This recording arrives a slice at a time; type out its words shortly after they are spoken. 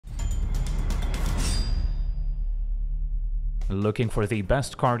Looking for the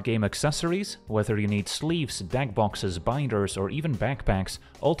best card game accessories? Whether you need sleeves, deck boxes, binders, or even backpacks,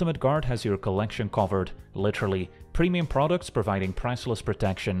 Ultimate Guard has your collection covered. Literally, premium products providing priceless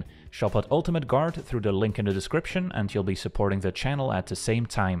protection. Shop at Ultimate Guard through the link in the description and you'll be supporting the channel at the same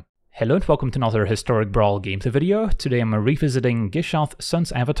time. Hello and welcome to another Historic Brawl gameplay video. Today I'm revisiting Gishath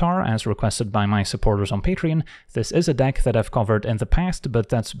Sun's Avatar as requested by my supporters on Patreon. This is a deck that I've covered in the past, but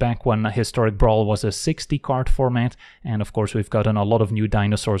that's back when Historic Brawl was a 60 card format, and of course we've gotten a lot of new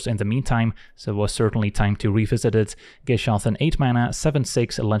dinosaurs in the meantime, so it was certainly time to revisit it. Gishath, an 8 mana,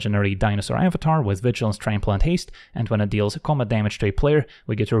 7/6 legendary dinosaur avatar with Vigilance, Trample and Haste, and when it deals combat damage to a player,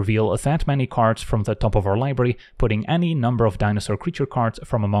 we get to reveal that many cards from the top of our library, putting any number of dinosaur creature cards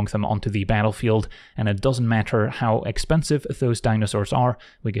from among them onto the battlefield, and it doesn't matter how expensive those dinosaurs are,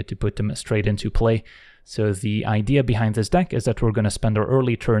 we get to put them straight into play. So the idea behind this deck is that we're going to spend our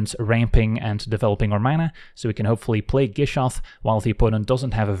early turns ramping and developing our mana, so we can hopefully play Gishath while the opponent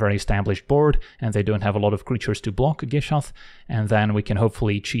doesn't have a very established board and they don't have a lot of creatures to block Gishath, and then we can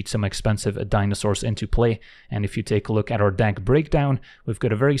hopefully cheat some expensive dinosaurs into play. And if you take a look at our deck breakdown, we've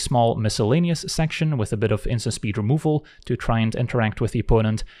got a very small miscellaneous section with a bit of instant speed removal to try and interact with the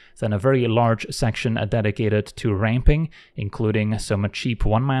opponent, then a very large section dedicated to ramping, including some cheap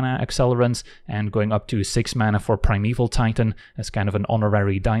 1 mana accelerants and going up to 6 mana for Primeval Titan as kind of an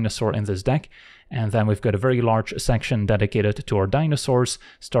honorary dinosaur in this deck. And then we've got a very large section dedicated to our dinosaurs,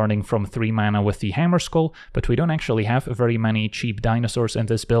 starting from 3 mana with the Hammer Skull, but we don't actually have very many cheap dinosaurs in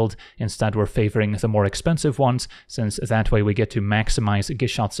this build. Instead, we're favoring the more expensive ones, since that way we get to maximize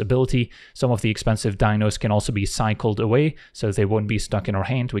Gishath's ability. Some of the expensive dinos can also be cycled away, so they won't be stuck in our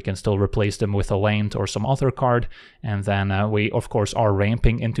hand. We can still replace them with a land or some other card, and then we of course are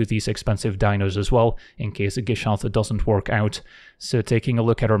ramping into these expensive dinos as well, in case Gishath doesn't work out. So taking a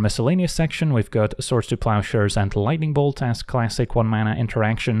look at our miscellaneous section, we've got Swords to Plowshares and Lightning Bolt as classic 1 mana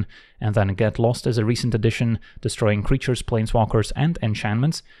interaction, and then Get Lost as a recent addition, destroying creatures, planeswalkers, and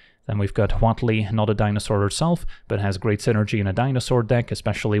enchantments. Then we've got Huatli, not a dinosaur herself, but has great synergy in a dinosaur deck,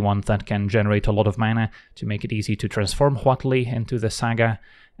 especially one that can generate a lot of mana to make it easy to transform Huatli into the Saga.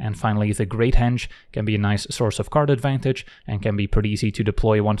 And finally, the Great Henge can be a nice source of card advantage and can be pretty easy to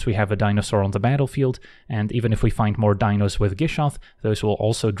deploy once we have a dinosaur on the battlefield. And even if we find more dinos with Gishath, those will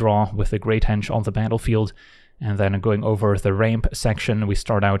also draw with the Great Henge on the battlefield. And then going over the ramp section, we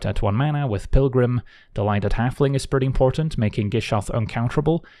start out at 1 mana with Pilgrim. Delighted Halfling is pretty important, making Gishath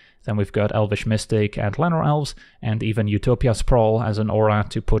uncounterable. Then we've got Elvish Mystic and Llanowar Elves, and even Utopia Sprawl as an aura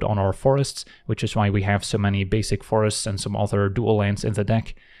to put on our forests, which is why we have so many basic forests and some other dual lands in the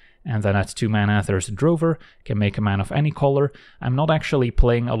deck. And then at 2 mana there's Drover, can make a man of any color. I'm not actually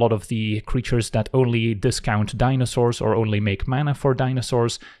playing a lot of the creatures that only discount dinosaurs or only make mana for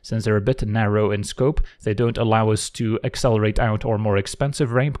dinosaurs, since they're a bit narrow in scope. They don't allow us to accelerate out our more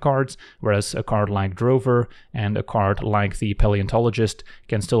expensive ramp cards, whereas a card like Drover and a card like the Paleontologist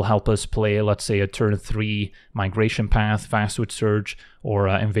can still help us play, let's say, a turn 3 Migration Path, Vastwood Surge, or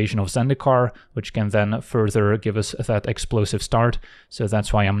Invasion of Zendikar, which can then further give us that explosive start. So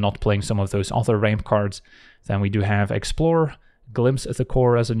that's why I'm not playing some of those other ramp cards. Then we do have Explore, Glimpse the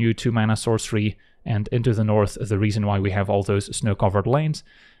Core as a new 2 mana sorcery, and Into the North, the reason why we have all those snow-covered lanes.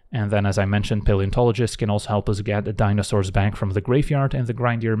 And then, as I mentioned, Paleontologist can also help us get the dinosaurs back from the graveyard in the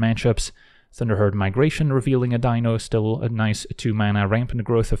grindier matchups. Thunderherd Migration, revealing a dino, still a nice 2 mana ramp and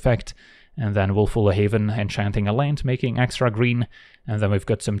growth effect. And then Wolfula Haven, enchanting a land, making extra green. And then we've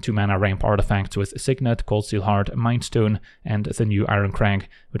got some 2 mana ramp artifacts with Signet, Cold Steel Heart, Mindstone, and the new Iron Crag,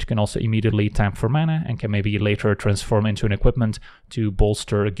 which can also immediately tap for mana and can maybe later transform into an equipment to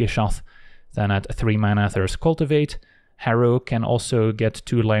bolster Gishath. Then at 3 mana there's Cultivate. Harrow can also get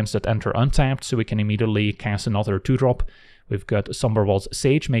 2 lands that enter untapped, so we can immediately cast another 2-drop. We've got Somberwald's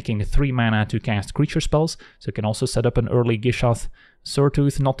Sage, making 3 mana to cast creature spells, so it can also set up an early Gishath.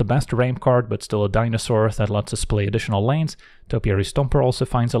 Sawtooth, not the best ramp card, but still a dinosaur that lets us play additional lands. Topiary Stomper also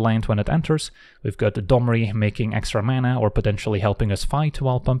finds a land when it enters. We've got Domri, making extra mana or potentially helping us fight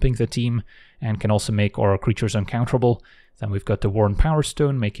while pumping the team, and can also make our creatures uncounterable. Then we've got the Worn Power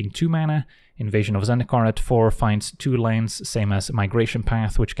Stone, making 2 mana. Invasion of Zendikar at 4 finds 2 lands, same as Migration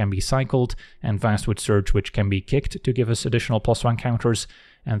Path, which can be cycled, and Vastwood Surge, which can be kicked to give us additional +1 counters.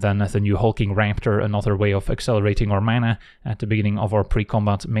 And then the new Hulking Raptor, another way of accelerating our mana at the beginning of our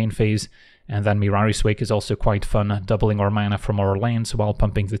pre-combat main phase. And then Mirari's Wake is also quite fun, doubling our mana from our lands while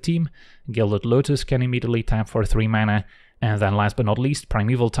pumping the team. Gilded Lotus can immediately tap for 3 mana. And then last but not least,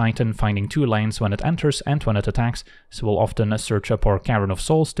 Primeval Titan, finding 2 lands when it enters and when it attacks, so we'll often search up our Cavern of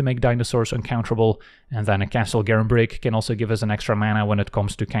Souls to make dinosaurs uncounterable, and then a Castle Garenbrig can also give us an extra mana when it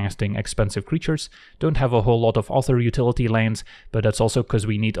comes to casting expensive creatures. Don't have a whole lot of other utility lands, but that's also because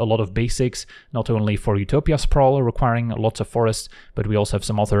we need a lot of basics, not only for Utopia Sprawl requiring lots of forests, but we also have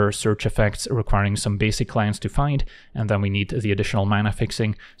some other search effects requiring some basic lands to find, and then we need the additional mana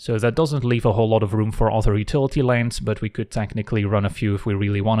fixing, so that doesn't leave a whole lot of room for other utility lands, but we could technically run a few if we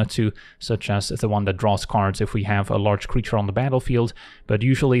really wanted to, such as the one that draws cards if we have a large creature on the battlefield, but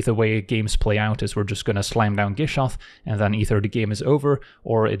usually the way games play out is we're just going to slam down Gishath, and then either the game is over,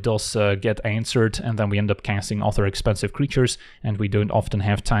 or it does get answered, and then we end up casting other expensive creatures, and we don't often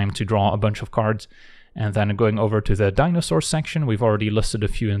have time to draw a bunch of cards. And then going over to the dinosaur section, we've already listed a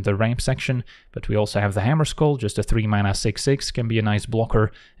few in the ramp section, but we also have the Hammer Skull, just a 3-mana 6/6, can be a nice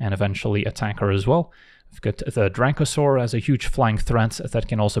blocker and eventually attacker as well. We've got the Dracosaur as a huge flying threat that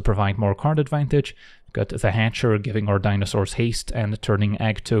can also provide more card advantage. We've got the Hatcher giving our dinosaurs haste and turning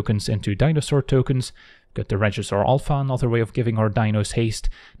egg tokens into dinosaur tokens. We've got the Regisaur Alpha, another way of giving our dinos haste.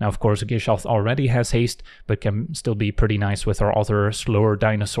 Now of course Gishath already has haste, but can still be pretty nice with our other slower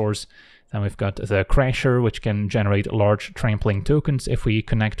dinosaurs. Then we've got the Crasher, which can generate large trampling tokens if we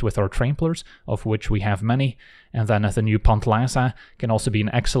connect with our tramplers, of which we have many. And then the new Pantlaza can also be an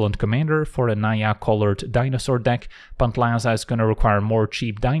excellent commander for a Naya colored dinosaur deck. Pantlaza is going to require more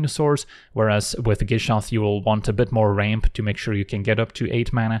cheap dinosaurs, whereas with Gishath you will want a bit more ramp to make sure you can get up to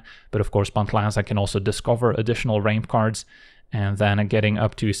 8 mana, but of course Pantlaza can also discover additional ramp cards. And then getting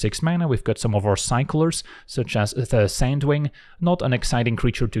up to 6 mana, we've got some of our cyclers, such as the Sandwing. Not an exciting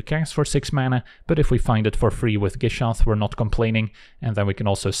creature to cast for 6 mana, but if we find it for free with Gishath, we're not complaining. And then we can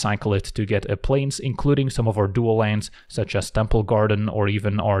also cycle it to get a plains, including some of our dual lands, such as Temple Garden or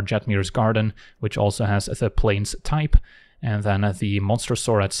even our Jetmir's Garden, which also has the plains type. And then the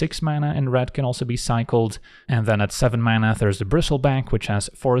Monstrosaur at 6 mana in red can also be cycled. And then at 7 mana there's the Bristleback, which has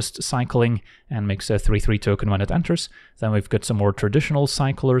forest cycling and makes a 3/3 token when it enters. Then we've got some more traditional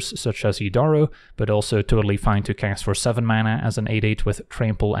cyclers such as Idaro, but also totally fine to cast for 7 mana as an 8/8 with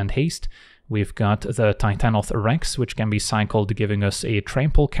trample and haste. We've got the Titanoth Rex, which can be cycled, giving us a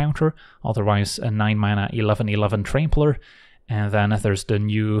trample counter, otherwise a 9 mana 11/11 trampler. And then there's the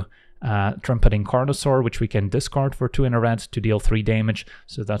new Trumpeting Carnosaur, which we can discard for 2 in a red to deal 3 damage,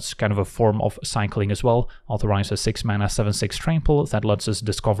 so that's kind of a form of cycling as well. Otherwise a 6 mana 7/6 trample that lets us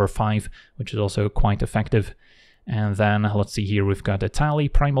discover 5, which is also quite effective. And then let's see here, we've got a Tally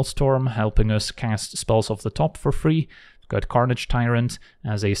Primal Storm helping us cast spells off the top for free. We've got Carnage Tyrant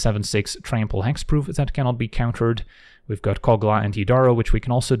as a 7/6 trample hexproof that cannot be countered. We've got Kogla and Idaro, which we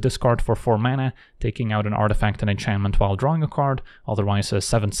can also discard for 4 mana, taking out an artifact and enchantment while drawing a card, otherwise a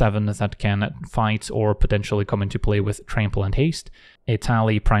 7/7 that can fight or potentially come into play with trample and haste. A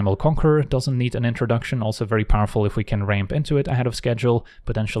Tally Primal Conqueror doesn't need an introduction, also very powerful if we can ramp into it ahead of schedule,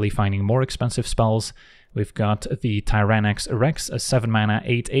 potentially finding more expensive spells. We've got the Tyrannex Rex, a 7 mana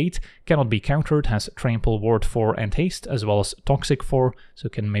 8/8, cannot be countered, has Trample, Ward 4 and Haste, as well as Toxic 4, so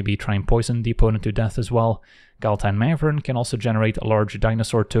can maybe try and poison the opponent to death as well. Galtan Mavern can also generate large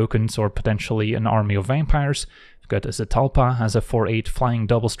dinosaur tokens or potentially an army of vampires. We've got Zetalpa, has a 4/8 flying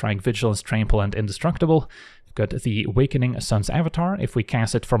double strike, vigilance, trample and indestructible. We've got the Awakening Sun's Avatar. If we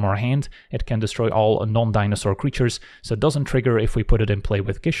cast it from our hand, it can destroy all non-dinosaur creatures, so it doesn't trigger if we put it in play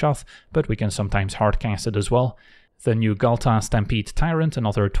with Gishath, but we can sometimes hard cast it as well. The new Galta Stampede Tyrant,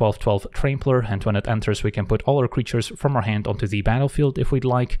 another 12/12 trampler, and when it enters we can put all our creatures from our hand onto the battlefield if we'd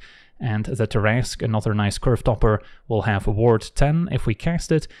like. And the Tarrasque, another nice curve topper, will have Ward 10 if we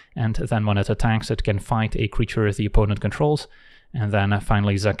cast it, and then when it attacks it can fight a creature the opponent controls. And then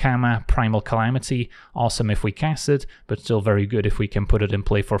finally Zakama, Primal Calamity, awesome if we cast it, but still very good if we can put it in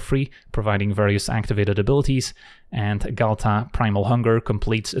play for free, providing various activated abilities. And Galta, Primal Hunger,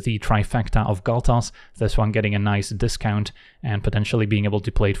 completes the trifecta of Galtas, this one getting a nice discount, and potentially being able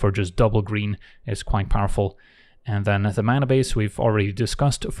to play it for just double green is quite powerful. And then the mana base we've already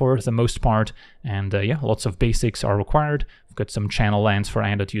discussed for the most part, and yeah, lots of basics are required. We've got some channel lands for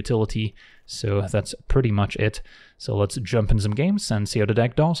added utility, so that's pretty much it. So let's jump in some games and see how the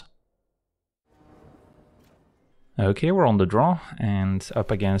deck does. Okay, we're on the draw and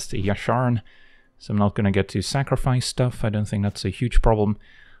up against Yasharn, so I'm not going to get to sacrifice stuff, I don't think that's a huge problem.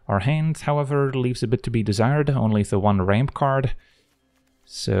 Our hand, however, leaves a bit to be desired, only the 1 ramp card,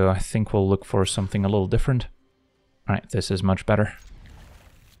 so I think we'll look for something a little different. Alright, this is much better.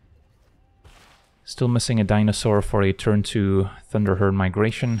 Still missing a dinosaur for a turn 2 Thunderherd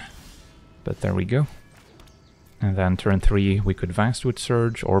migration, but there we go. And then turn 3 we could Vastwood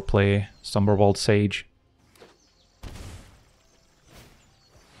Surge or play Sumberwald Sage.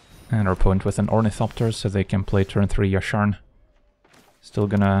 And our opponent with an Ornithopter, so they can play turn 3 Yasharn. Still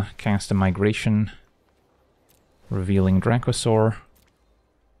gonna cast a Migration, revealing Dracosaur.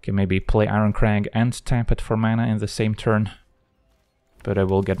 Can maybe play Iron Crag and tap it for mana in the same turn. But I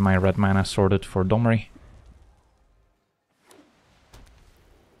will get my red mana sorted for Domri.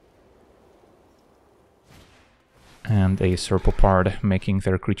 And a Serpopard making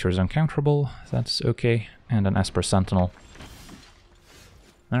their creatures uncounterable. That's okay. And an Esper Sentinel.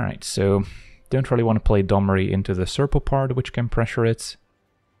 Alright, so don't really want to play Domri into the Serpopard, which can pressure it.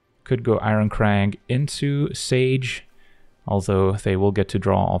 Could go Iron Crag into Sage, although they will get to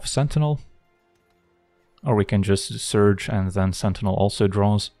draw off Sentinel. Or we can just Surge and then Sentinel also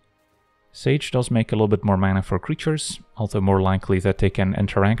draws. Sage does make a little bit more mana for creatures, although more likely that they can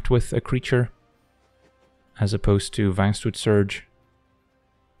interact with a creature, as opposed to Vastwood Surge.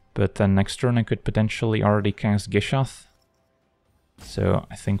 But then next turn I could potentially already cast Gishath. So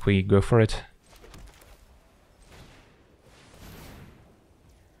I think we go for it.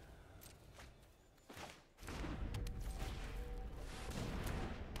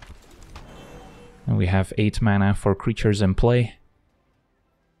 And we have 8 mana for creatures in play.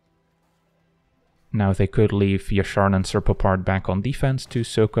 Now they could leave Yasharn and Serpopard back on defense to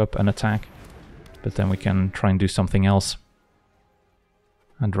soak up an attack, but then we can try and do something else.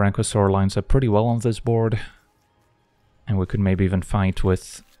 And Dracosaur lines up pretty well on this board. And we could maybe even fight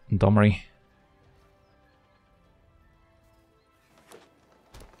with Domri.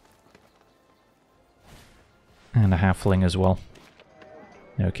 And a Halfling as well.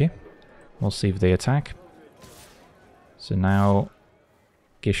 Okay, we'll see if they attack. So now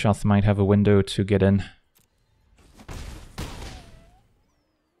Gishath might have a window to get in.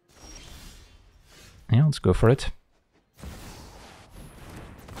 Yeah, let's go for it.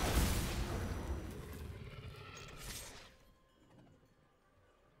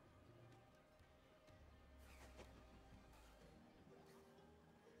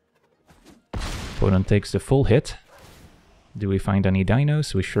 Opponent takes the full hit. Do we find any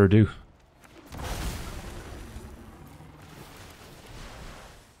dinos? We sure do.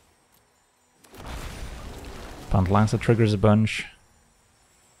 Pantlaza triggers a bunch.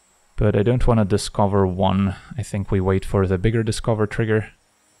 But I don't want to discover one. I think we wait for the bigger discover trigger.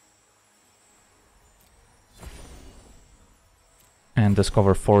 And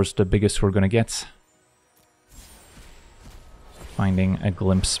discover 4 is the biggest we're gonna get. Finding a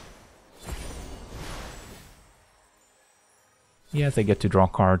glimpse. Yeah, they get to draw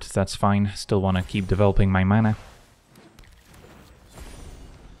cards, that's fine. Still want to keep developing my mana.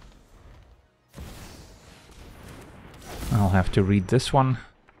 I'll have to read this one.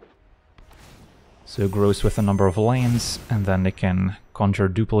 So grows with a number of lands, and then they can conjure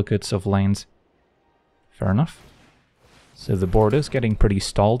duplicates of lands. Fair enough. So the board is getting pretty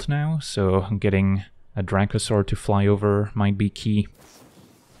stalled now, so getting a Dracosaur to fly over might be key.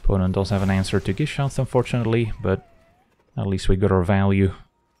 Opponent does have an answer to Gishath, unfortunately, but at least we got our value.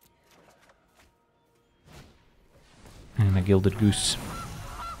 And a Gilded Goose.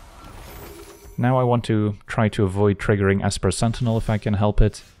 Now I want to try to avoid triggering Esper Sentinel if I can help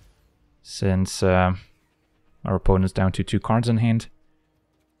it, since our opponent's down to 2 cards in hand.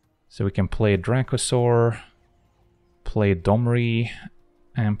 So we can play a Dracosaur, play a Domri,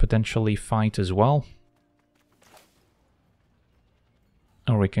 and potentially fight as well.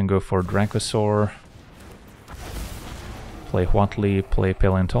 Or we can go for Dracosaur, play Huatli, play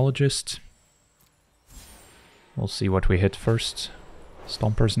Paleontologist. We'll see what we hit first.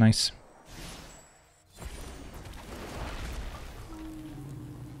 Stomper's nice.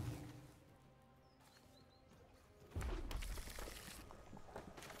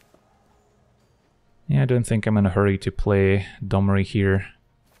 Yeah, I don't think I'm in a hurry to play Domri here.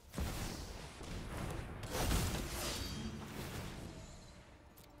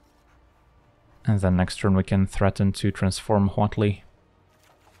 And then next turn we can threaten to transform Huatli.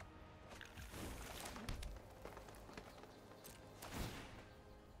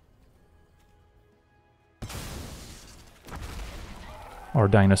 Our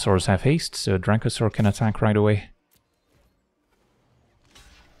dinosaurs have haste, so Dracosaur can attack right away.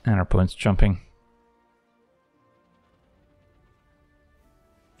 And our opponent's jumping.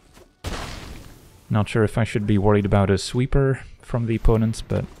 Not sure if I should be worried about a sweeper from the opponents,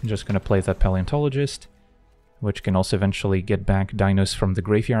 but I'm just gonna play that Paleontologist, which can also eventually get back dinos from the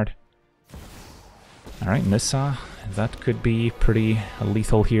graveyard. Alright, Nissa, that could be pretty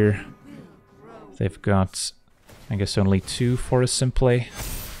lethal here. They've got, I guess, only 2 forests in play,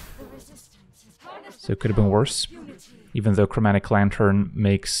 so it could have been worse. Even though Chromatic Lantern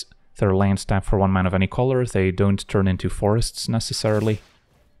makes their lands tap for 1 mana of any color, they don't turn into forests necessarily.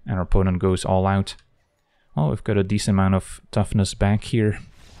 and our opponent goes all out. Oh, we've got a decent amount of toughness back here.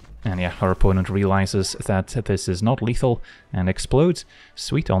 And yeah, our opponent realizes that this is not lethal and explodes.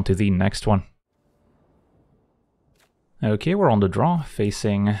 Sweet, on to the next one. Okay, we're on the draw,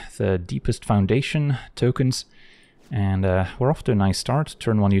 facing the Deepest Foundation tokens. And we're off to a nice start.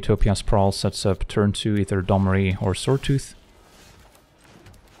 Turn 1 Utopia Sprawl sets up turn 2 either Domri or Swordtooth.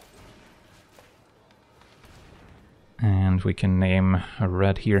 And we can name a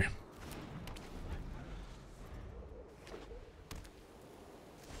red here.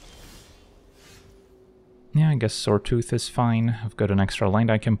 Yeah, I guess Swordtooth is fine. I've got an extra land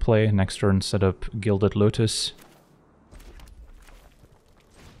I can play. Next turn set up Gilded Lotus.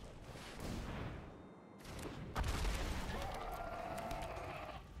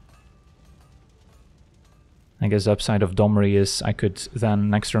 I guess the upside of Domri is I could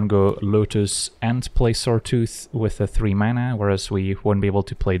then next turn go Lotus and play Swordtooth with a 3 mana, whereas we wouldn't be able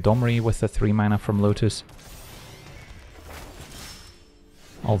to play Domri with a 3 mana from Lotus.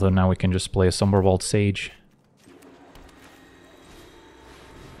 Although now we can just play a Somberwald Sage.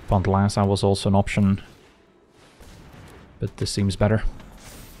 Pantlaza was also an option, but this seems better.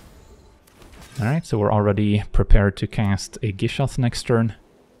 Alright, so we're already prepared to cast a Gishath next turn.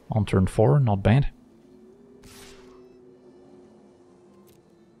 On turn 4, not bad.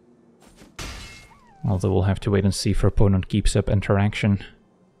 Although we'll have to wait and see if our opponent keeps up interaction,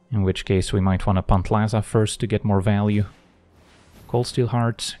 in which case we might want a Pantlaza first to get more value. Cold Steel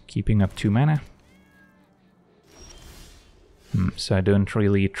Heart, keeping up 2 mana. So I don't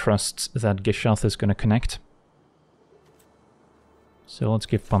really trust that Gishath is going to connect. So let's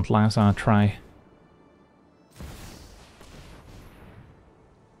give Pantlaza a try.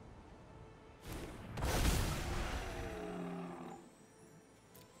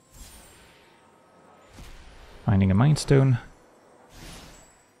 Finding a Mind Stone.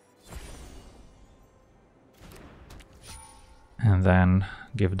 And then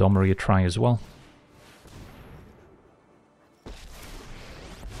give Domri a try as well.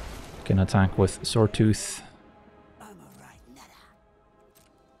 Can attack with Swordtooth.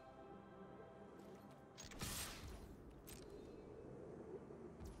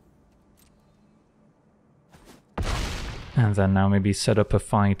 And then now maybe set up a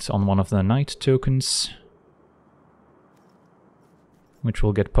fight on one of the Knight tokens, which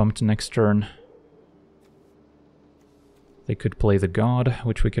will get pumped next turn. They could play the God,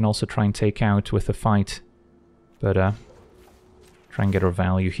 which we can also try and take out with a fight, but try and get our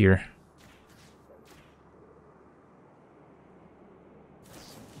value here.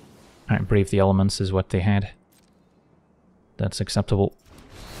 Alright, Brave the Elements is what they had. That's acceptable.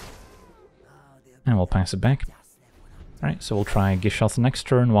 And we'll pass it back. Alright, so we'll try Gishath next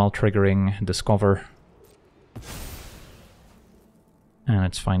turn while triggering Discover. And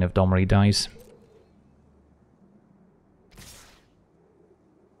it's fine if Domri dies.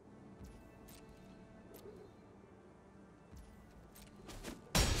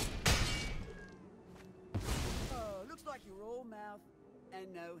 Looks like you're all mouth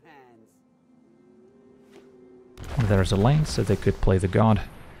and no hands. There's a lane, so they could play the God,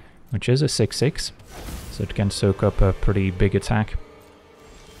 which is a 6/6, so it can soak up a pretty big attack.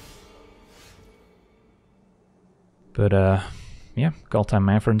 But yeah, Galtime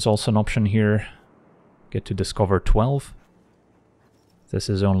Maverin's also an option here. Get to discover 12. This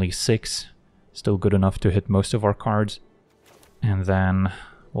is only 6, still good enough to hit most of our cards. And then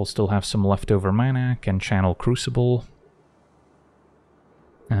we'll still have some leftover mana, can channel Crucible.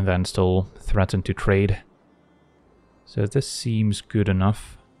 And then still threaten to trade. So this seems good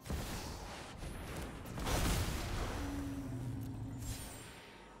enough.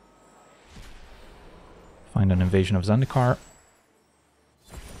 Find an Invasion of Zendikar.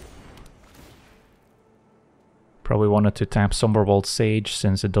 Probably wanted to tap Somberwald Sage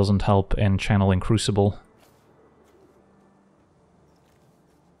since it doesn't help in channeling Crucible.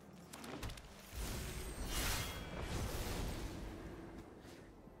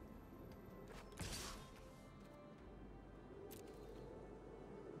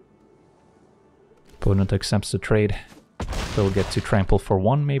 Opponent accepts the trade. They'll get to trample for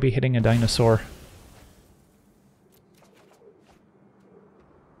 1, maybe hitting a dinosaur.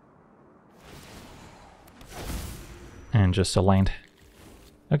 And just a land.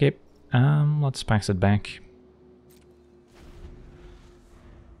 Okay, let's pass it back.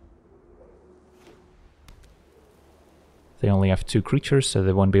 They only have 2 creatures, so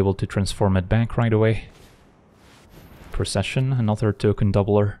they won't be able to transform it back right away. Procession, another token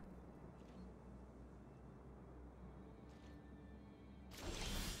doubler.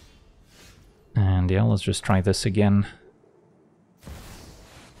 And yeah, let's just try this again.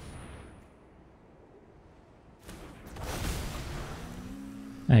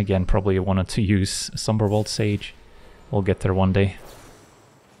 Again, probably wanted to use Somberwald Sage. We'll get there one day.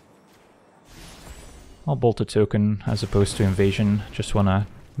 I'll bolt a token as opposed to Invasion. Just want to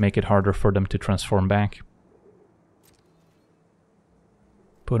make it harder for them to transform back.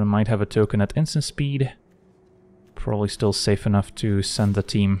 Opponent might have a token at instant speed. Probably still safe enough to send the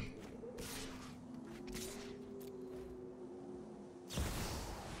team.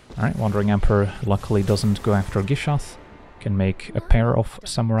 Alright, Wandering Emperor luckily doesn't go after Gishath. Can make a pair of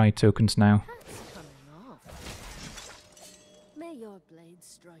Samurai tokens now. May your blade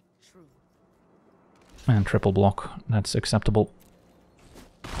strike true. And triple block, that's acceptable.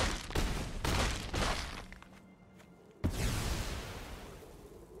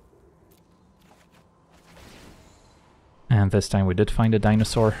 And this time we did find a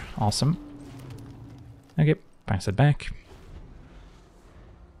dinosaur, awesome. Okay, pass it back.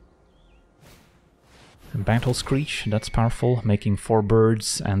 Battle Screech, that's powerful, making 4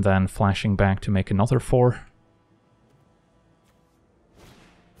 birds and then flashing back to make another 4.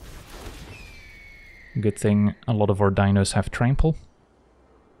 Good thing a lot of our dinos have trample,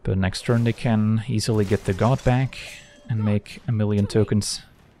 but next turn they can easily get the god back and make a million tokens.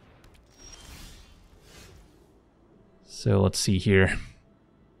 So let's see here.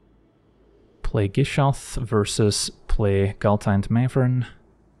 Play Gishath versus play Galta and Mavern,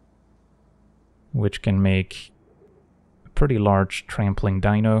 which can make a pretty large trampling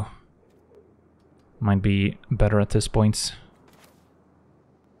dino. Might be better at this point.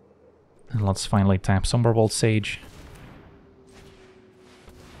 And let's finally tap Somberwald Sage.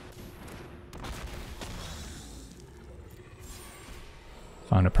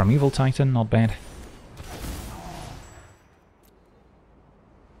 Found a Primeval Titan, not bad.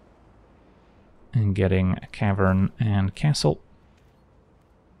 And getting a Cavern and Castle.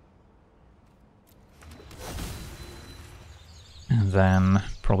 And then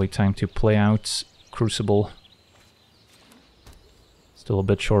probably time to play out Crucible. Still a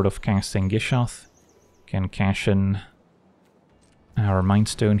bit short of casting Gishath. Can cash in our Mind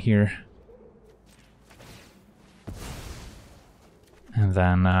Stone here. And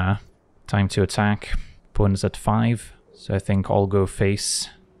then time to attack. Opponent's at 5, so I think I'll go face.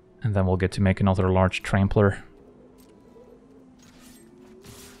 And then we'll get to make another large Trampler.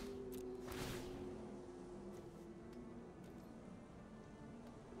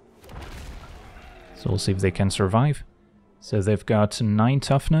 So we'll see if they can survive. So they've got 9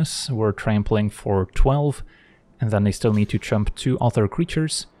 toughness, we're trampling for 12, and then they still need to chump 2 other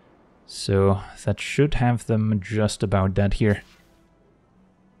creatures. So that should have them just about dead here.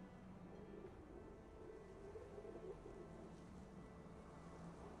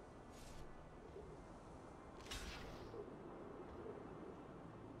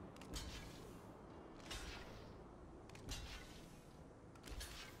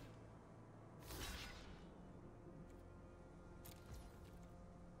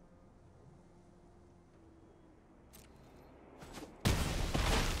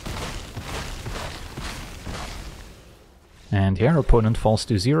 And yeah, our opponent falls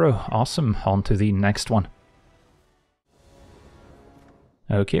to 0. Awesome, on to the next one.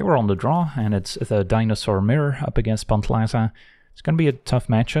 Okay, we're on the draw, and it's the Dinosaur Mirror up against Pantlaza. It's going to be a tough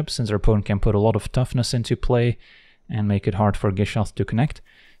matchup, since our opponent can put a lot of toughness into play and make it hard for Gishath to connect.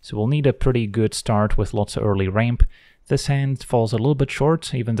 So we'll need a pretty good start with lots of early ramp. This hand falls a little bit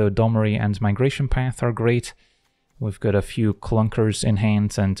short, even though Domery and Migration Path are great. We've got a few clunkers in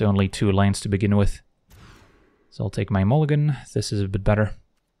hand and only 2 lands to begin with. So I'll take my mulligan, this is a bit better.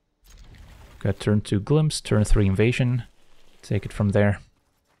 Got turn 2 Glimpse, turn 3 Invasion, take it from there.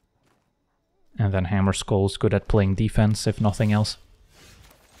 And then Hammer Skull's good at playing defense, if nothing else.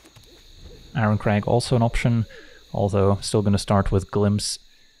 Iron Crag also an option, although still gonna start with Glimpse,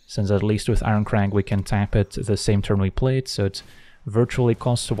 since at least with Iron Crag we can tap it the same turn we play it, so it virtually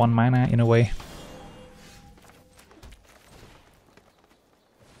costs 1 mana in a way.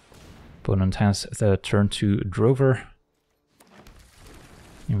 Opponent has the turn 2 Drover.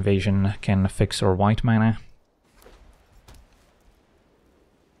 Invasion can fix our white mana.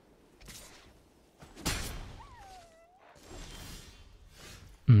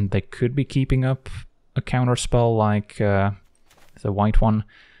 They could be keeping up a counter spell like the white one,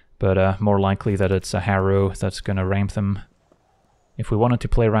 but more likely that it's a Harrow that's gonna ramp them. If we wanted to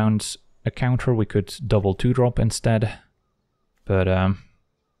play around a counter, we could double 2-drop instead, but I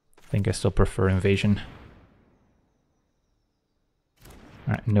think I still prefer Invasion.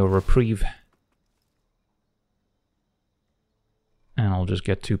 Alright, no Reprieve. And I'll just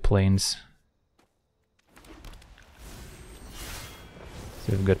get 2 planes.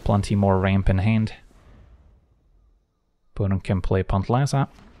 So we've got plenty more ramp in hand. Opponent can play Pantlaza.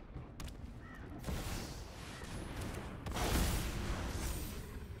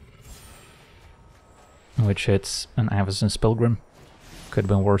 Which hits an Avacyn's Pilgrim. Could have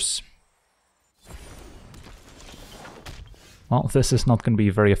been worse. Well, this is not going to be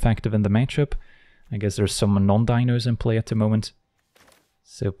very effective in the matchup. I guess there's some non-dinos in play at the moment.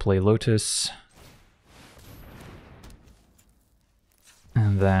 So play Lotus.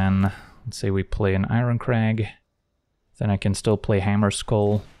 And then, let's say we play an Iron Crag. Then I can still play Hammer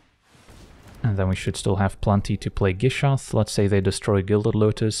Skull. And then we should still have plenty to play Gishath. Let's say they destroy Gilded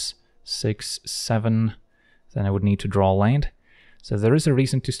Lotus. 6, 7. Then I would need to draw land. So there is a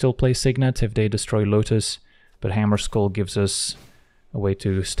reason to still play Signet if they destroy Lotus. But Hammer Skull gives us a way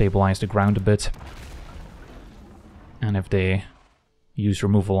to stabilize the ground a bit. And if they use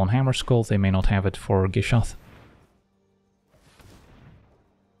removal on Hammer Skull, they may not have it for Gishath.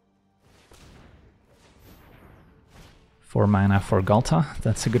 Four mana for Ghalta,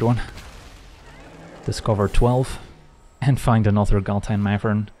 that's a good one. Discover 12 and find another Ghalta in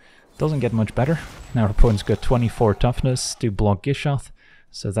Mavern. Doesn't get much better. Now our opponent's got 24 toughness to block Gishath,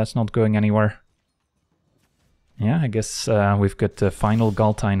 so that's not going anywhere. Yeah, I guess we've got the final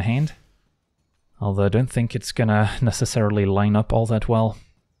Ghalta in hand. Although I don't think it's gonna necessarily line up all that well.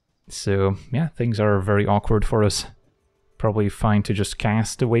 So yeah, things are very awkward for us. Probably fine to just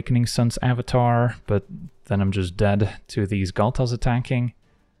cast Awakening Sun's Avatar, but then I'm just dead to these Ghaltas attacking.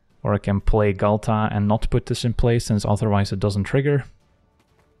 Or I can play Ghalta and not put this in place, since otherwise it doesn't trigger.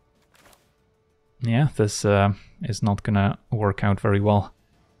 Yeah, this is not gonna work out very well.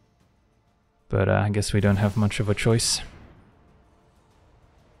 But I guess we don't have much of a choice.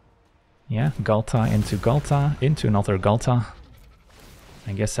 Yeah, Ghalta, into another Ghalta.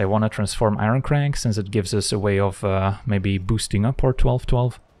 I guess I want to transform Iron Crag, since it gives us a way of maybe boosting up our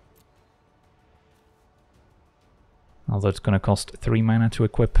 12/12. Although it's going to cost 3 mana to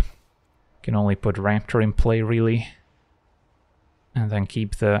equip. Can only put Raptor in play, really. And then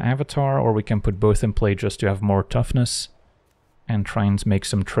keep the Avatar, or we can put both in play just to have more toughness. And try and make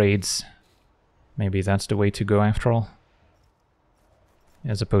some trades. Maybe that's the way to go after all.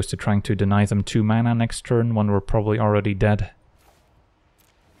 As opposed to trying to deny them 2 mana next turn when we're probably already dead.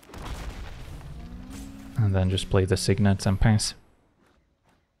 And then just play the Signets and pass.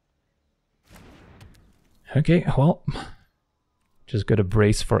 Okay, well, just gotta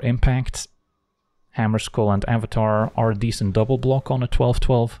brace for impact. Hammer Skull and Avatar are a decent double block on a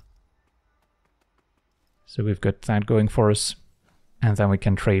 12/12. So we've got that going for us. And then we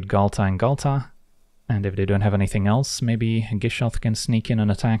can trade Ghalta and Ghalta. And if they don't have anything else, maybe Gishath can sneak in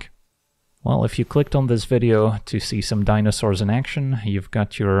an attack. Well, if you clicked on this video to see some dinosaurs in action, you've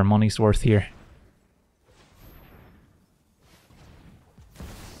got your money's worth here.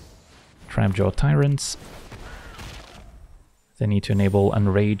 Trapjaw Tyrants. They need to enable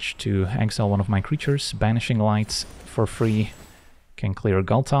Enrage to exile one of my creatures. Banishing Lights for free can clear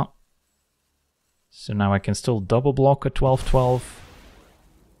Ghalta. So now I can still double block a 12/12.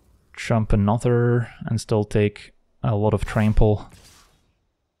 Jump another and still take a lot of trample.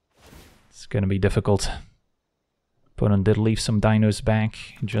 It's gonna be difficult. Opponent did leave some dinos back,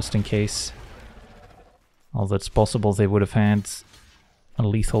 just in case. Although it's possible they would have had a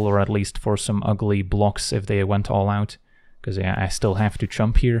lethal, or at least for some ugly blocks if they went all out. Because yeah, I still have to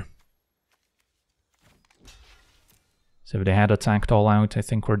jump here. So if they had attacked all out, I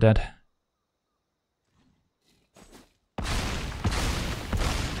think we're dead.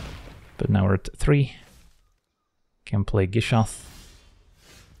 But now we're at 3. Can play Gishath.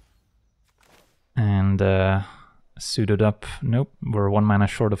 And suit it up. Nope, we're 1 mana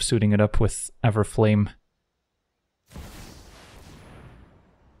short of suiting it up with Everflame.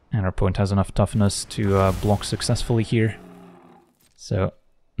 And our opponent has enough toughness to block successfully here. So,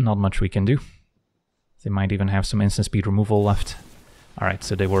 not much we can do. They might even have some instant speed removal left. Alright,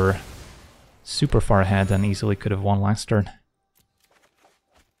 so they were super far ahead and easily could have won last turn.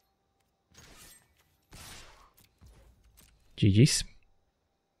 GG's.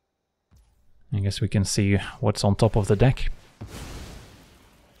 I guess we can see what's on top of the deck.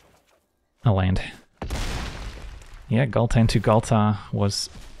 A land. Yeah, Ghalta into Ghalta was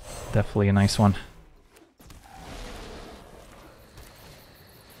definitely a nice one.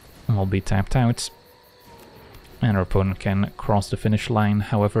 I'll be tapped out. And our opponent can cross the finish line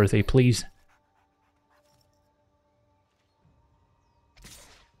however they please.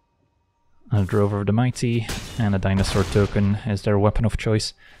 A Drover of the Mighty and a Dinosaur token is their weapon of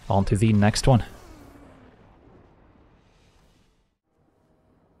choice. On to the next one.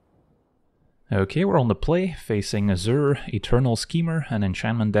 Okay, we're on the play, facing Azur, Eternal Schemer, an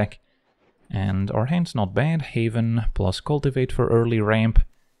enchantment deck. And our hand's not bad. Haven plus Cultivate for early ramp.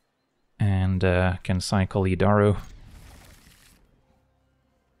 And can cycle Idaro.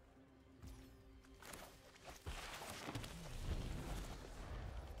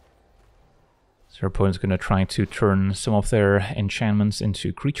 So our opponent's going to try to turn some of their enchantments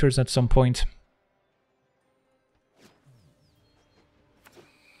into creatures at some point.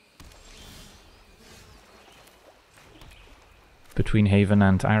 Between Haven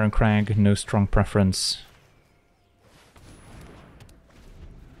and Ironcrag, no strong preference.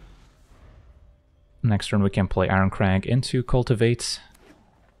 Next turn we can play Ironcrag into Cultivate.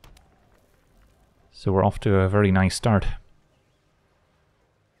 So we're off to a very nice start.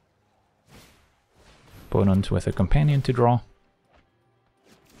 Opponent with a companion to draw.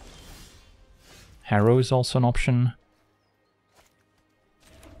 Harrow is also an option.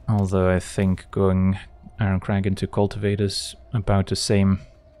 Although I think going Ironcrag into Cultivate is about the same.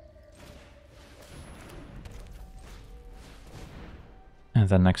 And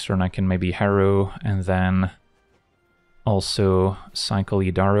then next turn I can maybe Harrow and then also cycle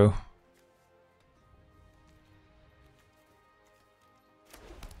Idaro.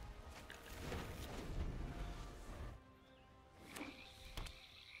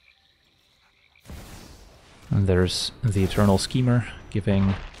 And there's the Eternal Schemer,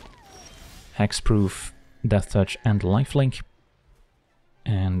 giving Hexproof, Death Touch and Lifelink.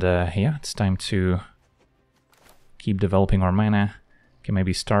 And yeah, it's time to keep developing our mana. Can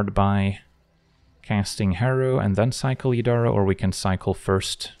maybe start by casting Harrow and then cycle Idaro, or we can cycle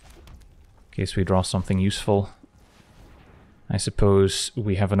first in case we draw something useful. I suppose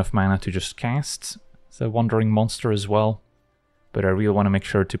we have enough mana to just cast the Wandering Monster as well, but I really want to make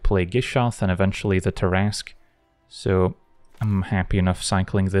sure to play Gishath and eventually the Tarask, so I'm happy enough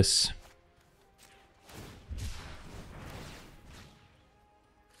cycling this.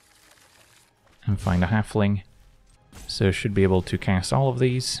 And find a Halfling. So should be able to cast all of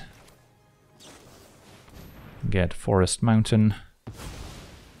these. Get Forest Mountain.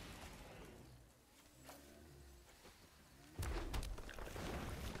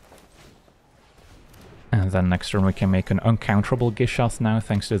 And then next turn we can make an uncounterable Gishath now,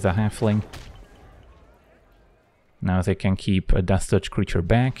 thanks to the Halfling. Now they can keep a Death Touch creature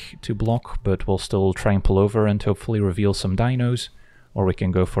back to block, but we'll still trample over and hopefully reveal some dinos. Or we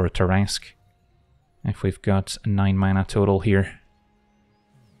can go for a Tarask, if we've got 9 mana total here.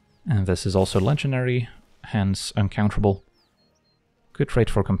 And this is also legendary, hence uncounterable. Could trade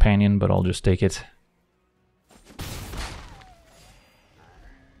for companion, but I'll just take it.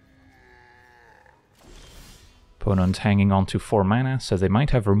 Opponent hanging on to 4 mana, so they might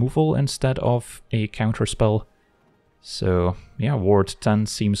have removal instead of a counterspell. So yeah, Ward 10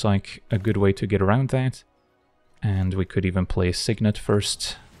 seems like a good way to get around that. And we could even play Signet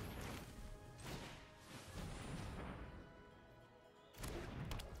first.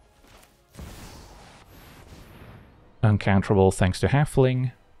 Uncounterable thanks to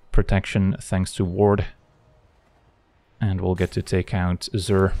Halfling, protection thanks to Ward, and we'll get to take out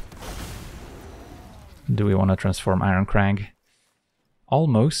Zur. Do we want to transform Ironcrag?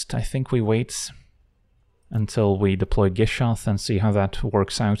 Almost. I think we wait until we deploy Gishath and see how that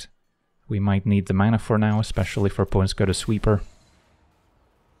works out. We might need the mana for now, especially if our opponent's got a Sweeper.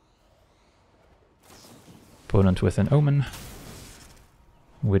 Opponent with an Omen,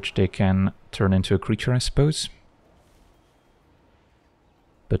 which they can turn into a creature, I suppose.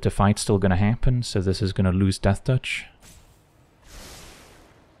 But the fight's still gonna happen, so this is gonna lose Death Touch.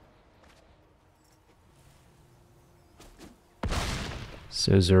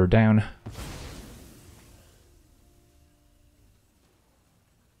 So Zur down.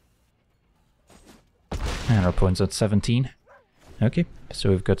 And our opponent's at 17. Okay, so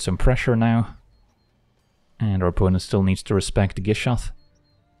we've got some pressure now. And our opponent still needs to respect Gishath.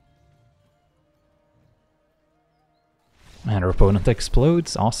 And our opponent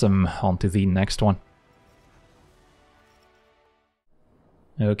explodes. Awesome. On to the next one.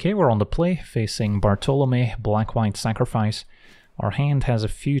 Okay, we're on the play, facing Bartolomé, Black-White Sacrifice. Our hand has a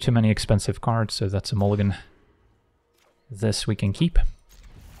few too many expensive cards, so that's a mulligan. This we can keep.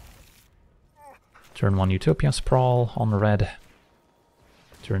 Turn 1 Utopia Sprawl on red.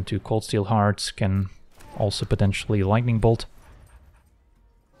 Turn 2 Cold Steel Hearts, can also potentially Lightning Bolt.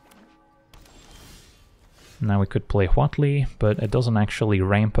 Now we could play Huatli, but it doesn't actually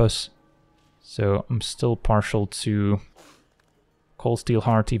ramp us. So I'm still partial to Cold Steel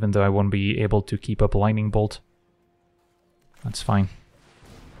Heart, even though I won't be able to keep up Lightning Bolt. That's fine.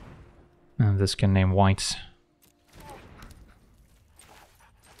 And this can name white.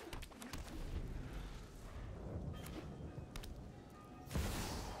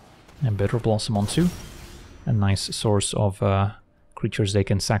 And Bitter Blossom on 2. A nice source of creatures they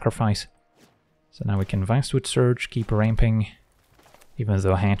can sacrifice. So now we can Vastwood Surge, keep ramping, even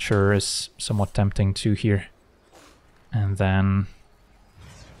though Hatcher is somewhat tempting too here. And then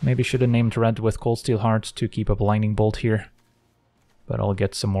maybe should have named red with Cold Steel Heart to keep up Lightning Bolt here. But I'll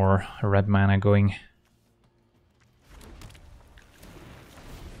get some more red mana going.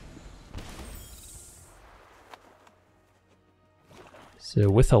 So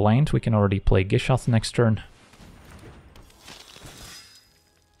with a land we can already play Gishath next turn.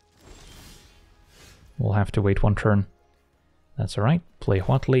 We'll have to wait one turn. That's alright. Play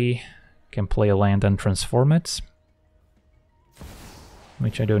Huatli. Can play a land and transform it.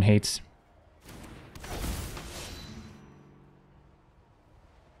 Which I don't hate.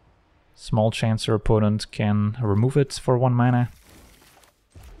 Small chance our opponent can remove it for 1 mana.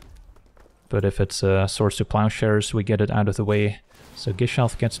 But if it's a Swords to Plowshares, we get it out of the way. So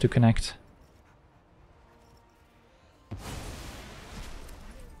Gishath gets to connect.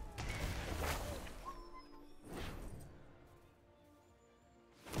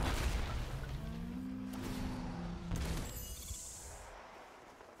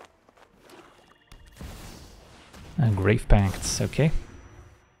 Grave Pacts, okay.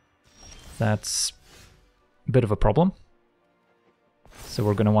 That's a bit of a problem. So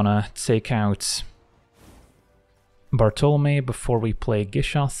we're gonna wanna take out Bartolomé before we play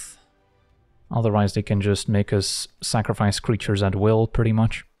Gishath. Otherwise they can just make us sacrifice creatures at will, pretty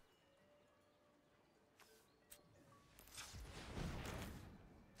much.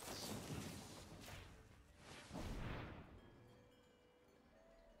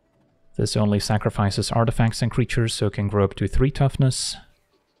 This only sacrifices artifacts and creatures, so it can grow up to 3 toughness.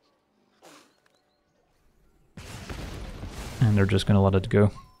 And they're just gonna let it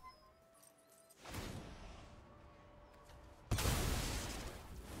go.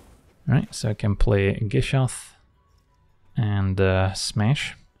 Alright, so I can play Gishath and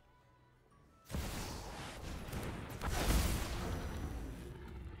Smash.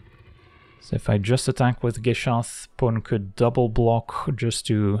 So if I just attack with Gishath, opponent could double block just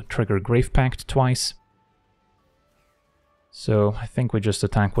to trigger Grave Pact twice. So I think we just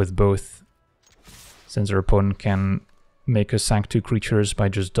attack with both, since our opponent can make us sack 2 creatures by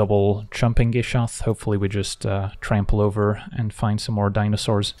just double chumping Gishath. Hopefully we just trample over and find some more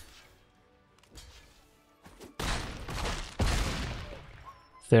dinosaurs.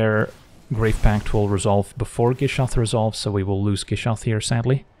 Their Grave Pact will resolve before Gishath resolves, so we will lose Gishath here,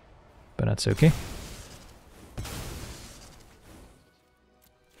 sadly. But that's okay.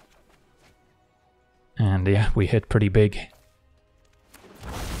 And yeah, we hit pretty big.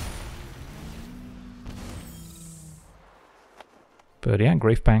 But yeah,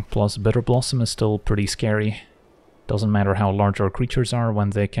 Grave Pact plus Bitter Blossom is still pretty scary. Doesn't matter how large our creatures are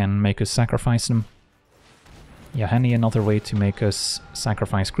when they can make us sacrifice them. Yeah, handy another way to make us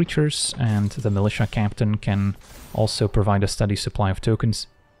sacrifice creatures, and the Militia Captain can also provide a steady supply of tokens.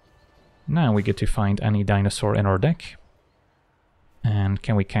 Now we get to find any dinosaur in our deck. And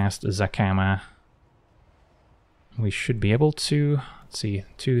can we cast Zakama? We should be able to. Let's see,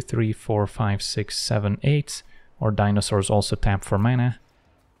 2, 3, 4, 5, 6, 7, 8. Our dinosaurs also tap for mana.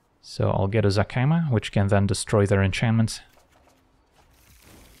 So I'll get a Zakama, which can then destroy their enchantment.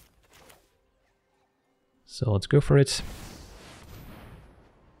 So let's go for it.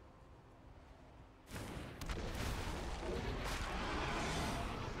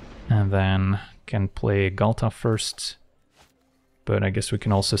 And then can play Galta first. But I guess we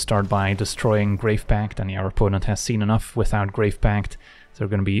can also start by destroying Grave Pact, and our opponent has seen enough without Grave Pact. They're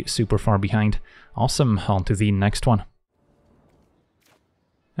going to be super far behind. Awesome, on to the next one.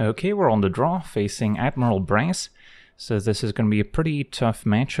 Okay, we're on the draw, facing Admiral Brass. So this is going to be a pretty tough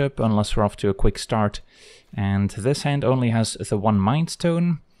matchup, unless we're off to a quick start. And this hand only has the 1 Mind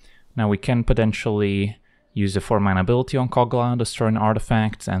Stone. Now we can potentially use the 4 mana ability on Kogla, destroy an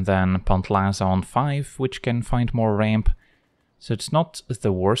artifact, and then Pantlaza on 5, which can find more ramp. So it's not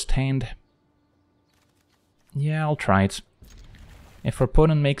the worst hand. Yeah, I'll try it. If our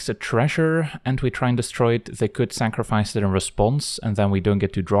opponent makes a treasure and we try and destroy it, they could sacrifice it in response, and then we don't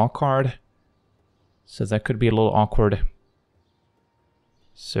get to draw a card. So that could be a little awkward.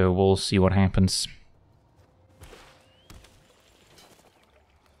 So we'll see what happens.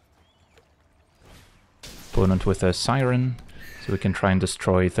 Opponent with a Siren, so we can try and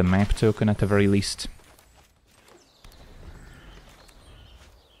destroy the map token at the very least.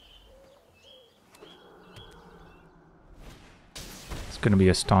 It's going to be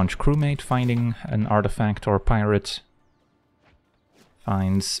a Staunch Crewmate finding an artifact or pirate.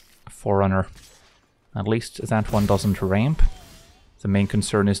 Finds Forerunner. At least that one doesn't ramp. The main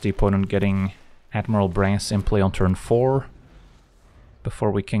concern is the opponent getting Admiral Brass in play on turn 4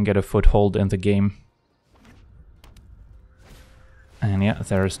 before we can get a foothold in the game. And yeah,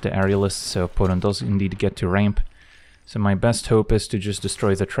 there's the aerialist, so opponent does indeed get to ramp. So my best hope is to just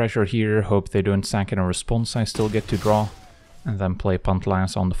destroy the treasure here, hope they don't sack in a response, I still get to draw, and then play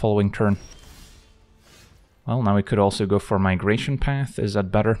Pantlaza on the following turn. Well, now we could also go for Migration Path, is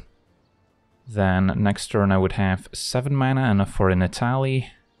that better? Then next turn I would have 7 mana, enough for an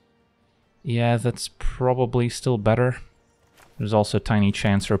Italy. Yeah, that's probably still better. There's also a tiny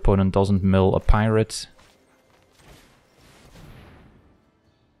chance our opponent doesn't mill a pirate.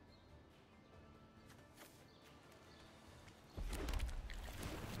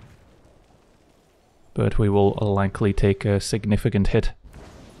 But we will likely take a significant hit.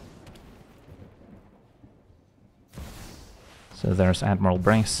 So there's Admiral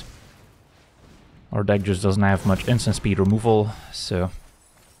Brace. Our deck just doesn't have much instant speed removal, so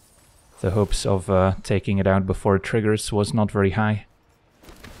the hopes of taking it out before it triggers was not very high.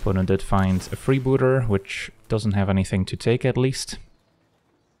 Opponent did find a freebooter, which doesn't have anything to take at least.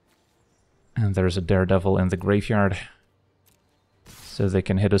 And there's a Daredevil in the graveyard, so they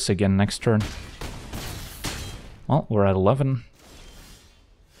can hit us again next turn. Well, we're at 11.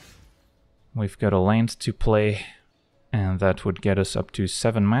 We've got a land to play, and that would get us up to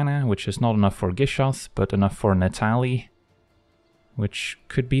 7 mana, which is not enough for Gishath, but enough for Natali, which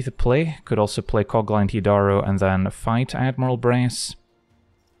could be the play. Could also play Cogline Hidaro and then fight Admiral Brass.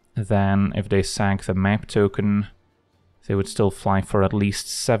 Then, if they sack the map token, they would still fly for at least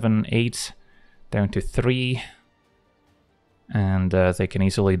 7, 8, down to 3. And they can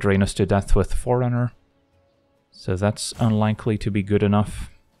easily drain us to death with Forerunner. So that's unlikely to be good enough.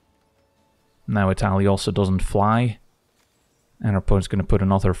 Now Italy also doesn't fly. And our opponent's going to put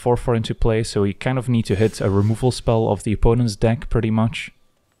another 4/4 into play, so we kind of need to hit a removal spell of the opponent's deck, pretty much.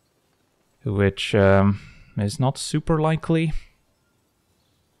 Which is not super likely.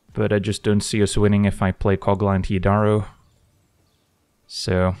 But I just don't see us winning if I play Cogline Hidaro.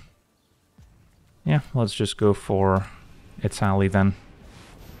 So, yeah, let's just go for Italy then.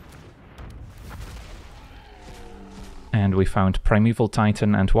 And we found Primeval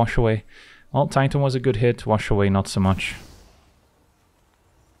Titan and Washaway. Well, Titan was a good hit, Washaway not so much.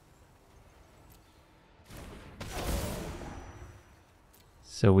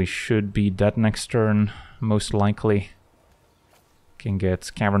 So we should be dead next turn, most likely. Can get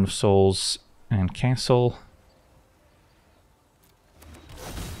Cavern of Souls and Castle.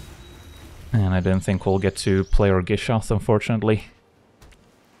 And I don't think we'll get to play our Gishath, unfortunately.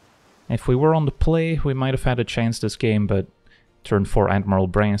 If we were on the play, we might have had a chance this game, but turn 4 Admiral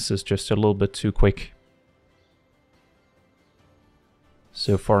Brass is just a little bit too quick.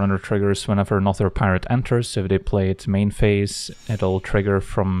 So Forerunner triggers whenever another pirate enters, so if they play it main phase, it'll trigger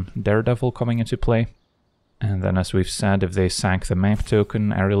from Daredevil coming into play. And then, as we've said, if they sack the map token,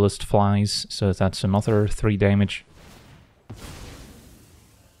 Aerialist flies, so that's another 3 damage.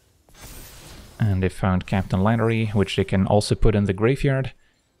 And they found Captain Lattery, which they can also put in the graveyard.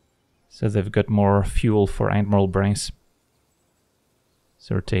 So they've got more fuel for Admiral Brace.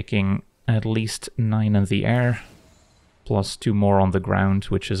 So we're taking at least 9 in the air, plus 2 more on the ground,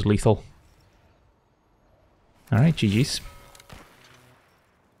 which is lethal. Alright, GG's.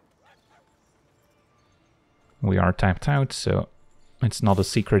 We are tapped out, so it's not a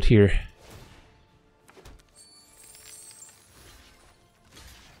secret here.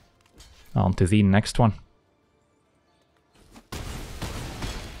 On to the next one.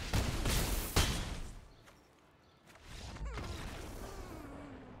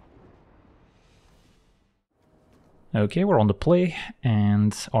 Okay, we're on the play,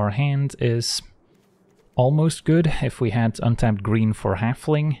 and our hand is almost good if we had untapped green for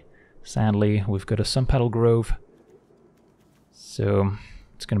Halfling. Sadly, we've got a Sunpetal Grove. So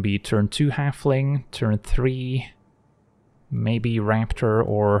it's going to be turn 2 Halfling, turn 3 maybe Raptor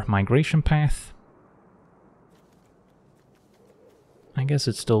or Migration Path. I guess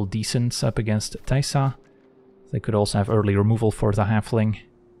it's still decent up against Teysa. They could also have early removal for the Halfling,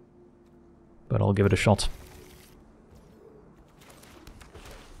 but I'll give it a shot.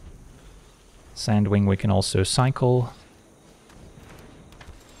 Sandwing we can also cycle.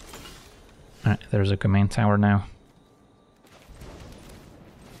 Alright, there's a command tower now.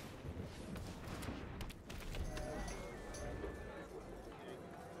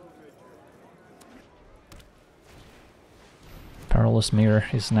 Perilous Mirror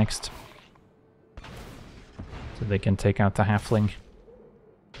is next. So they can take out the Halfling.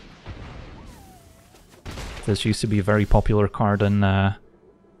 This used to be a very popular card in the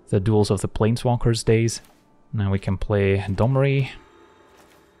Duels of the Planeswalkers days. Now we can play Domri,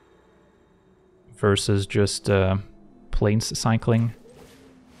 versus just planes cycling.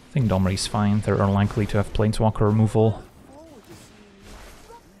 I think Domri's fine. They're unlikely to have planeswalker removal.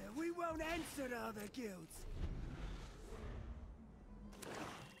 We won't answer to other guilds.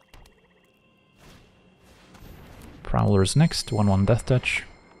 Prowler's next, 1/1 Death Touch.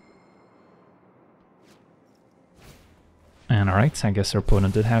 And alright, I guess our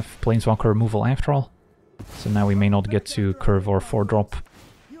opponent did have planeswalker removal after all. So now we may not get to curve or 4-drop.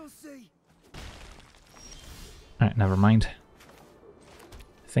 Alright, never mind.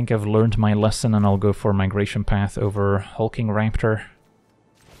 I think I've learned my lesson and I'll go for Migration Path over Hulking Raptor.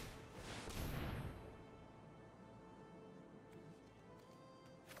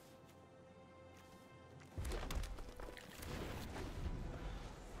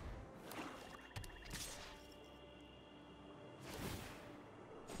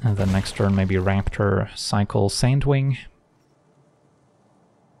 And then next turn maybe Raptor, Cycle, Sandwing.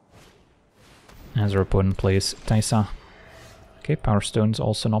 As our opponent plays Teysa. Okay, Power Stone's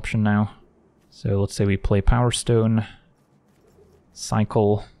also an option now. So let's say we play Power Stone,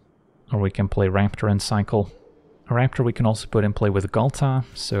 Cycle, or we can play Raptor and Cycle. A Raptor we can also put in play with Ghalta,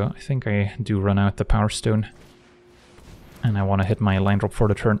 so I think I do run out the Power Stone. And I want to hit my land drop for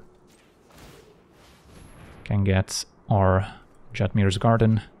the turn. Can get our Jetmir's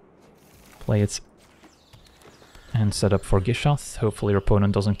Garden, play it, and set up for Gishath. Hopefully your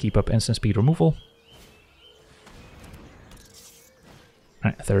opponent doesn't keep up instant speed removal.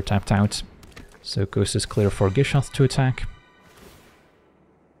 Right, they're tapped out, so Coast is clear for Gishath to attack.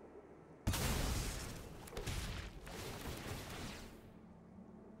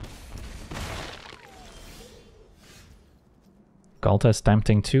 Ghalta is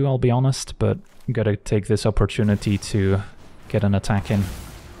tempting too, I'll be honest, but gotta take this opportunity to get an attack in.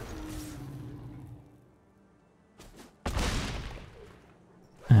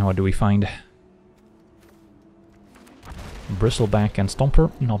 And what do we find? Bristleback and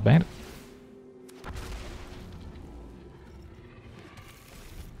Stomper, not bad.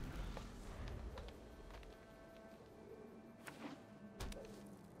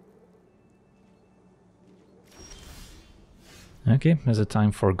 Okay, is it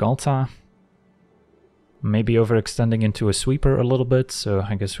time for Ghalta? Maybe overextending into a sweeper a little bit, so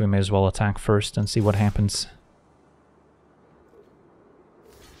I guess we may as well attack first and see what happens.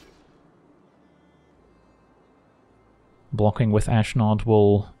 Blocking with Ashnod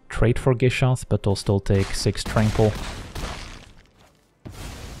will trade for Gishath, but they'll still take 6 trample.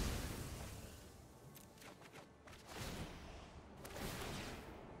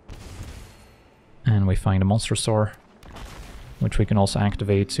 And we find a Monstrosaur, which we can also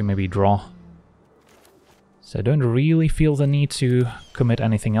activate to maybe draw. So I don't really feel the need to commit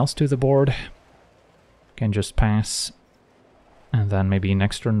anything else to the board. Can just pass, and then maybe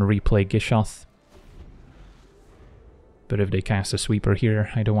next turn replay Gishath. But if they cast a sweeper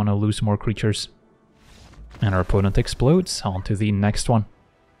here, I don't want to lose more creatures. And our opponent explodes. On to the next one.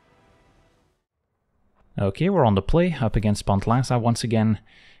 Okay, we're on the play, up against Pantlaza once again.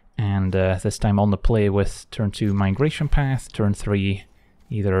 And this time on the play with turn 2 Migration Path, turn 3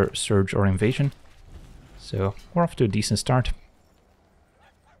 either Surge or Invasion. So we're off to a decent start.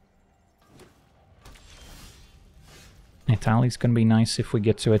 Italy's gonna be nice if we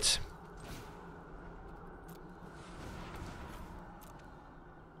get to it.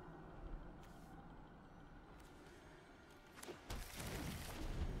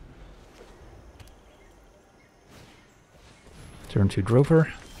 Turn 2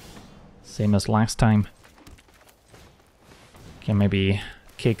 Drover. Same as last time. Can maybe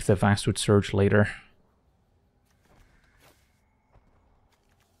kick the Vastwood Surge later.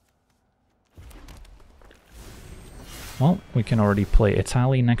 Well, we can already play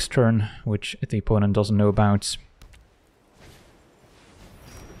Italy next turn, which the opponent doesn't know about.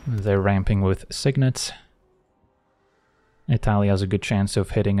 They're ramping with Signet. Italy has a good chance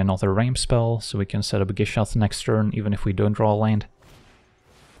of hitting another ramp spell, so we can set up a Gishath next turn, even if we don't draw a land.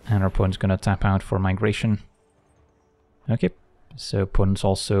 And our opponent's gonna tap out for Migration. Okay, so opponent's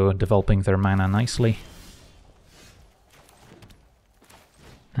also developing their mana nicely.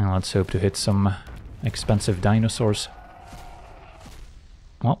 And let's hope to hit some expensive dinosaurs.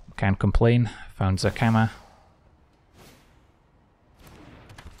 Well, can't complain. Found Zakama.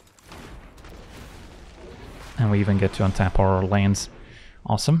 And we even get to untap our lands.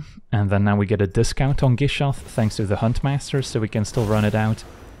 Awesome. And then now we get a discount on Gishath thanks to the Huntmaster, so we can still run it out.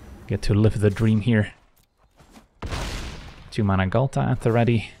 Get to live the dream here. 2 mana Ghalta at the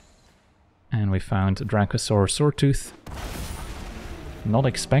ready. And we found Dracosaur Swordtooth. Not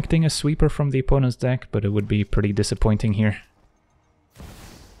expecting a sweeper from the opponent's deck, but it would be pretty disappointing here.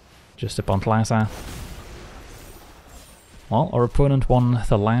 Just a Pantlaza. Well, our opponent won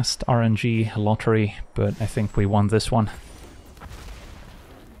the last RNG lottery, but I think we won this one.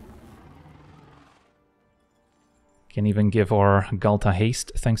 Can even give our Galta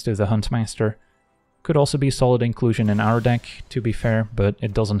haste thanks to the Huntmaster. Could also be solid inclusion in our deck, to be fair, but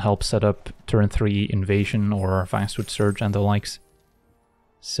it doesn't help set up turn 3 invasion or Vastwood Surge and the likes.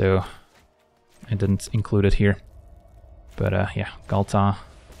 So I didn't include it here. But yeah, Galta.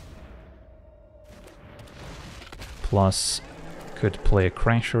 Plus, could play a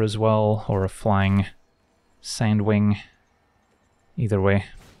Crasher as well, or a Flying Sandwing. Either way.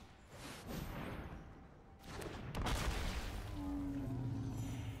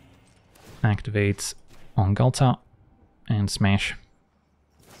 Activate on Galta and smash.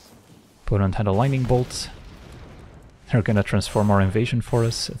 Opponent had a lightning bolt. They're gonna transform our invasion for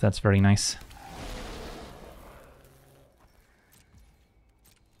us. That's very nice.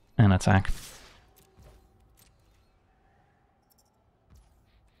 And attack.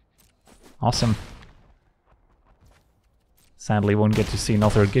 Awesome. Sadly, won't get to see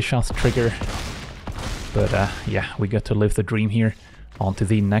another Gishath trigger. But yeah, we get to live the dream here. On to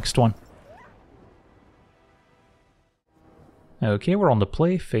the next one. Okay, we're on the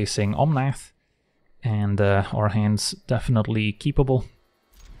play, facing Omnath, and our hand's definitely keepable.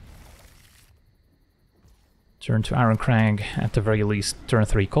 Turn to Iron Crag, at the very least turn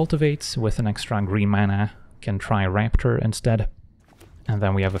 3 Cultivates, with an extra green mana, can try Raptor instead. And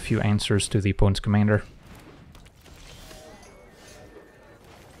then we have a few answers to the opponent's commander.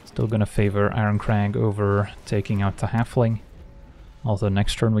 Still gonna favor Iron Crag over taking out the Halfling, although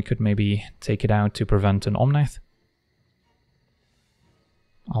next turn we could maybe take it out to prevent an Omnath.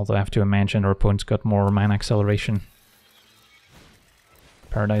 Although I have to imagine our opponent's got more mana acceleration.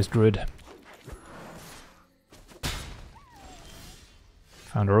 Paradise Druid.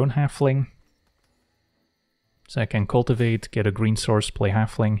 Found our own Halfling. So I can cultivate, get a green source, play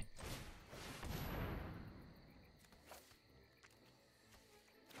Halfling.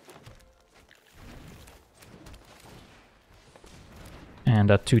 And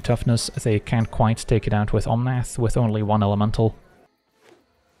at 2 toughness, they can't quite take it out with Omnath, with only 1 elemental.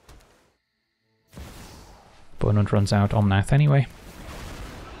 Opponent runs out Omnath anyway.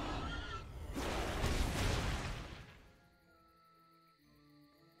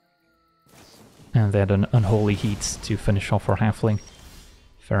 And they had an Unholy Heat to finish off our Halfling.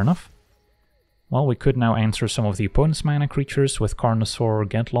 Fair enough. Well, we could now answer some of the opponent's mana creatures with Carnosaur,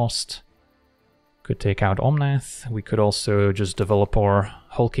 Get Lost. Could take out Omnath. We could also just develop our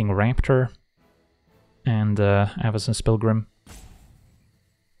Hulking Raptor and Avacyn's Pilgrim.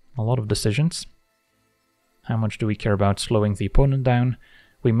 A lot of decisions. How much do we care about slowing the opponent down?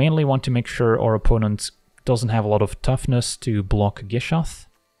 We mainly want to make sure our opponent doesn't have a lot of toughness to block Gishath,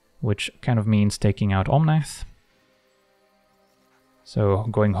 which kind of means taking out Omnath. So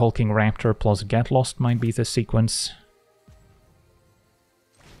going Hulking Raptor plus Get Lost might be the sequence.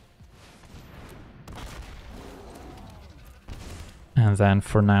 And then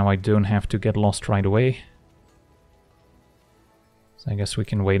for now I don't have to get lost right away. So I guess we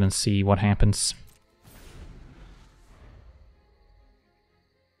can wait and see what happens.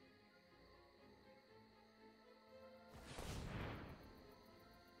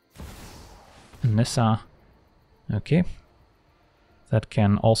 Nissa. Okay. That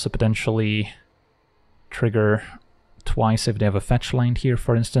can also potentially trigger twice if they have a fetch land here,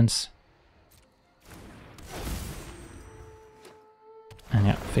 for instance. And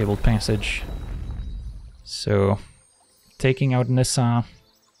yeah, Fabled Passage. So, taking out Nissa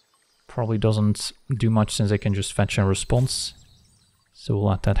probably doesn't do much since they can just fetch a response. So we'll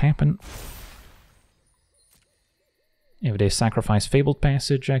let that happen. If they sacrifice Fabled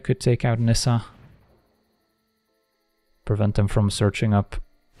Passage, I could take out Nissa. Prevent them from searching up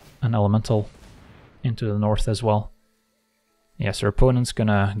an elemental into the north as well. Yes, our opponent's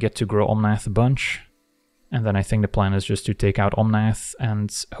gonna get to grow Omnath a bunch. And then I think the plan is just to take out Omnath and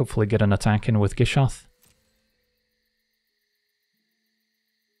hopefully get an attack in with Gishath.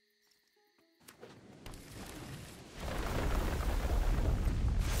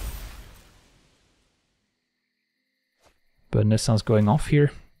 But Nissa's going off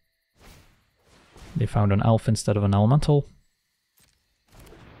here. They found an elf instead of an elemental.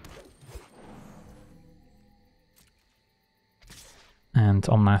 And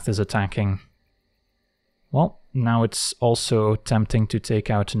Omnath is attacking. Well, now it's also tempting to take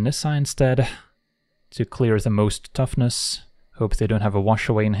out Nissa instead, to clear the most toughness. Hope they don't have a wash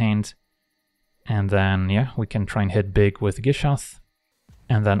away in hand. And then, yeah, we can try and hit big with Gishath.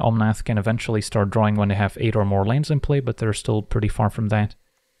 And then Omnath can eventually start drawing when they have 8 or more lands in play, but they're still pretty far from that.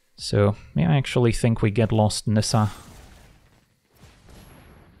 So, yeah, I actually think we get Lost Nissa.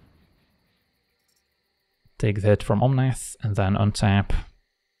 Take the hit from Omnath, and then untap.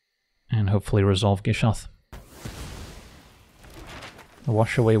 And hopefully resolve Gishath. A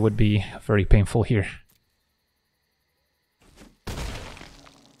wash away would be very painful here.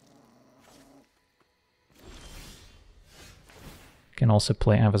 Can also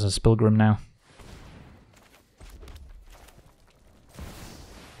play Avaz's Pilgrim now.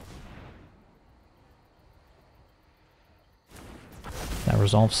 That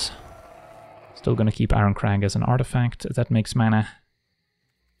resolves. Still gonna keep Iron Crag as an artifact. That makes mana.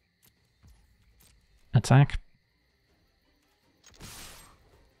 Attack.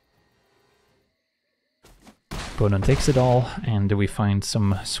 Opponent takes it all, and we find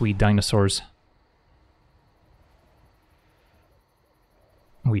some sweet dinosaurs.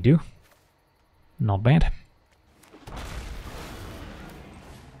 We do. Not bad.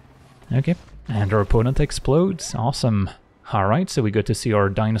 Okay, and our opponent explodes. Awesome. Alright, so we got to see our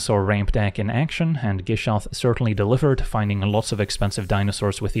dinosaur ramp deck in action, and Gishath certainly delivered, finding lots of expensive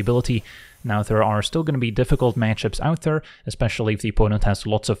dinosaurs with the ability. Now there are still going to be difficult matchups out there, especially if the opponent has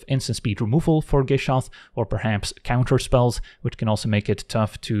lots of instant speed removal for Gishath, or perhaps counter spells, which can also make it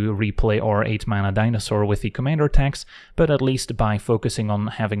tough to replay our 8 mana dinosaur with the commander attacks, but at least by focusing on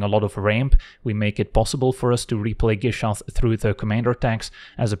having a lot of ramp, we make it possible for us to replay Gishath through the commander attacks,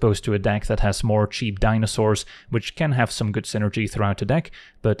 as opposed to a deck that has more cheap dinosaurs, which can have some good synergy throughout the deck,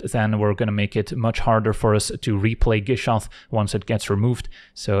 but then we're going to make it much harder for us to replay Gishath once it gets removed,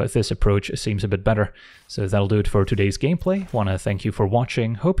 so this approach seems a bit better. So that'll do it for today's gameplay. Want to thank you for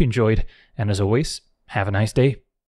watching, hope you enjoyed, and as always, have a nice day.